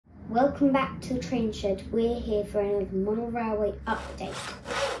Welcome back to Train Shed. We're here for another Model Railway update.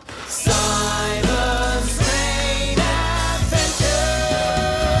 Simon's Train Adventures!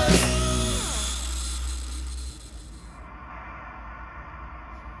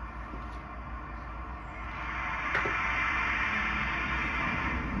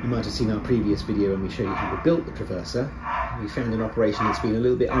 You might have seen our previous video when we showed you how we built the Traverser. We found an operation that's been a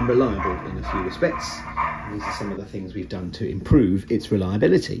little bit unreliable in a few respects. And these are some of the things we've done to improve its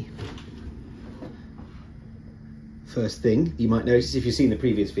reliability. First thing you might notice if you've seen the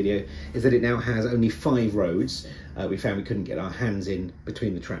previous video is that it now has only 5 roads. We found we couldn't get our hands in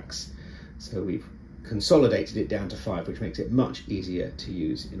between the tracks, so we've consolidated it down to 5, which makes it much easier to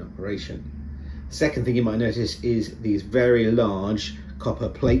use in operation. The second thing you might notice is these very large copper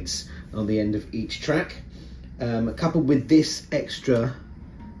plates on the end of each track, coupled with this extra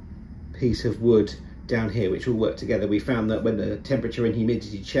piece of wood down here, which will work together. We found that when the temperature and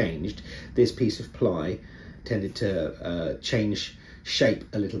humidity changed, this piece of ply tended to change shape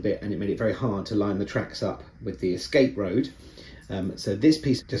a little bit, and it made it very hard to line the tracks up with the escape road. So this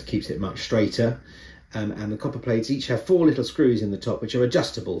piece just keeps it much straighter, and the copper plates each have 4 little screws in the top which are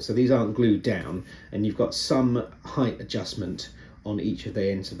adjustable, so these aren't glued down, and you've got some height adjustment on each of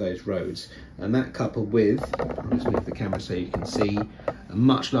the ends of those roads. And that coupled with, I'll just move the camera so you can see, a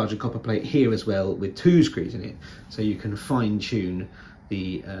much larger copper plate here as well with 2 screws in it, so you can fine-tune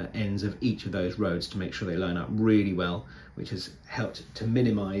the ends of each of those roads to make sure they line up really well, which has helped to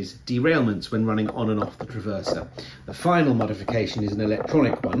minimise derailments when running on and off the Traverser. The final modification is an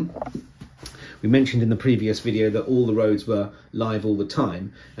electronic one. We mentioned in the previous video that all the roads were live all the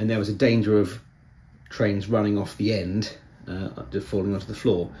time, and there was a danger of trains running off the end, just falling onto the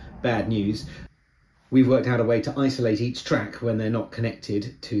floor. Bad news. We've worked out a way to isolate each track when they're not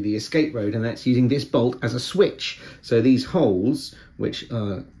connected to the escape road, and that's using this bolt as a switch. So these holes, which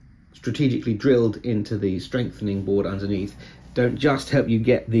are strategically drilled into the strengthening board underneath, don't just help you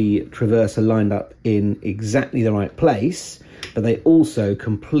get the Traverser lined up in exactly the right place, but they also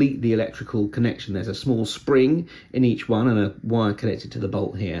complete the electrical connection. There's a small spring in each one and a wire connected to the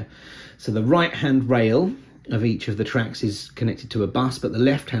bolt here. So the right-hand rail of each of the tracks is connected to a bus, but the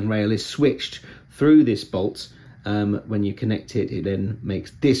left-hand rail is switched through this bolt. When you connect it, it then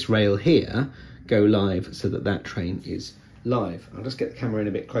makes this rail here go live so that that train is live. I'll just get the camera in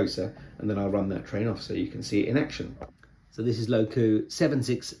a bit closer and then I'll run that train off so you can see it in action. So this is Loco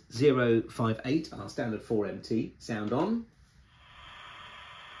 76058, our standard 4MT, sound on.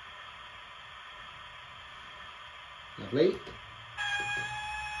 Lovely.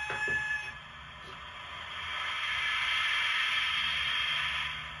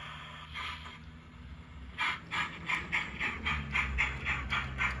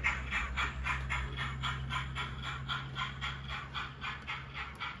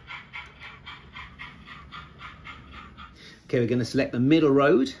 Okay, we're going to select the middle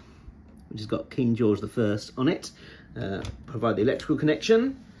road, which has got King George I on it. Provide the electrical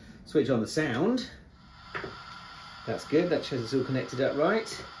connection, switch on the sound. That's good, that shows it's all connected up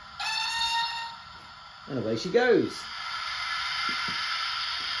right. And away she goes.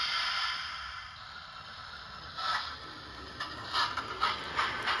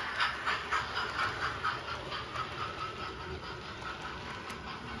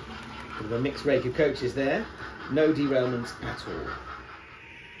 With a mixed rake of coaches there. No derailments at all.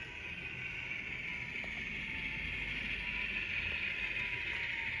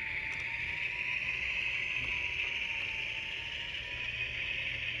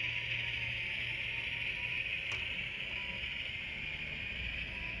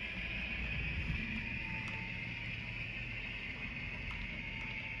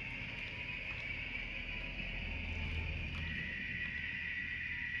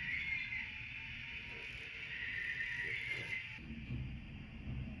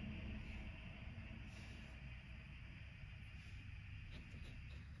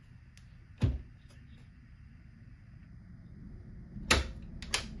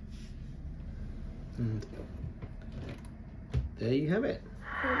 And there you have it.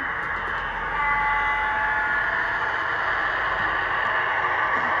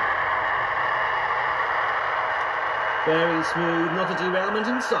 Very smooth, not a derailment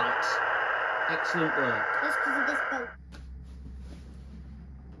in sight. Excellent work. That's because of this bolt.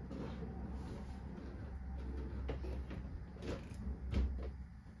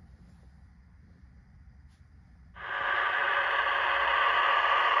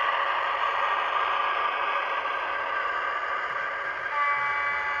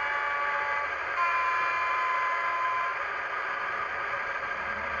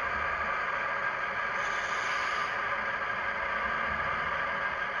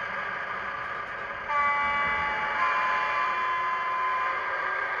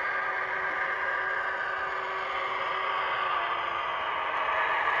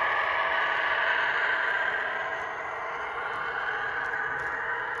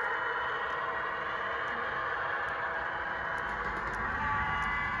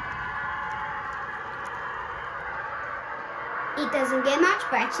 It doesn't get much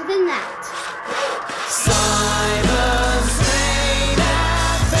better than that. Simon!